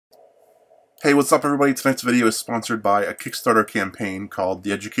Hey, what's up everybody? Tonight's video is sponsored by a Kickstarter campaign called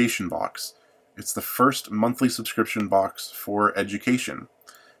the Education Box. It's the first monthly subscription box for education.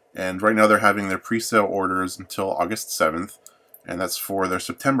 And right now they're having their pre-sale orders until August 7th, and that's for their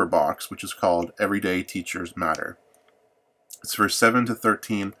September box, which is called Everyday Teachers Matter. It's for 7 to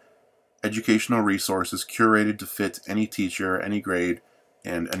 13 educational resources curated to fit any teacher, any grade,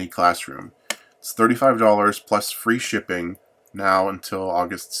 and any classroom. It's $35 plus free shipping now until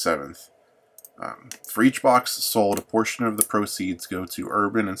August 7th. For each box sold, a portion of the proceeds go to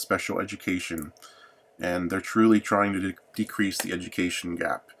urban and special education, and they're truly trying to decrease the education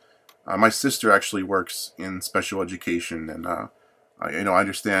gap. My sister actually works in special education, and I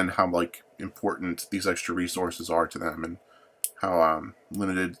understand how important these extra resources are to them, and how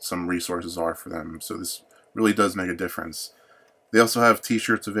limited some resources are for them. So this really does make a difference. They also have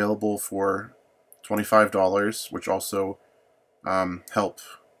T-shirts available for $25, which also help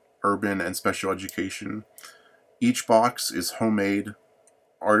urban and special education. Each box is homemade,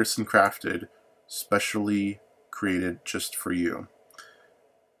 artisan crafted, specially created just for you.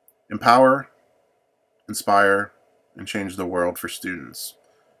 Empower, inspire, and change the world for students.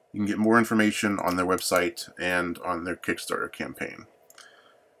 You can get more information on their website and on their Kickstarter campaign.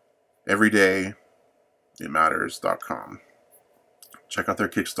 EverydayItMatters.com. Check out their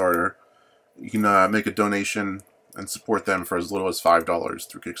Kickstarter. You can make a donation and support them for as little as $5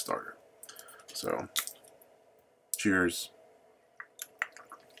 through Kickstarter. So, cheers.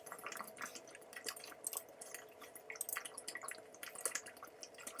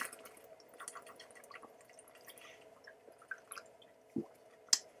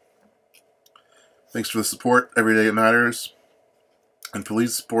 Thanks for the support. Every day it matters. And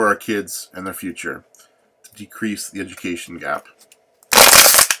please support our kids and their future to decrease the education gap.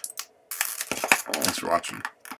 Thanks for watching.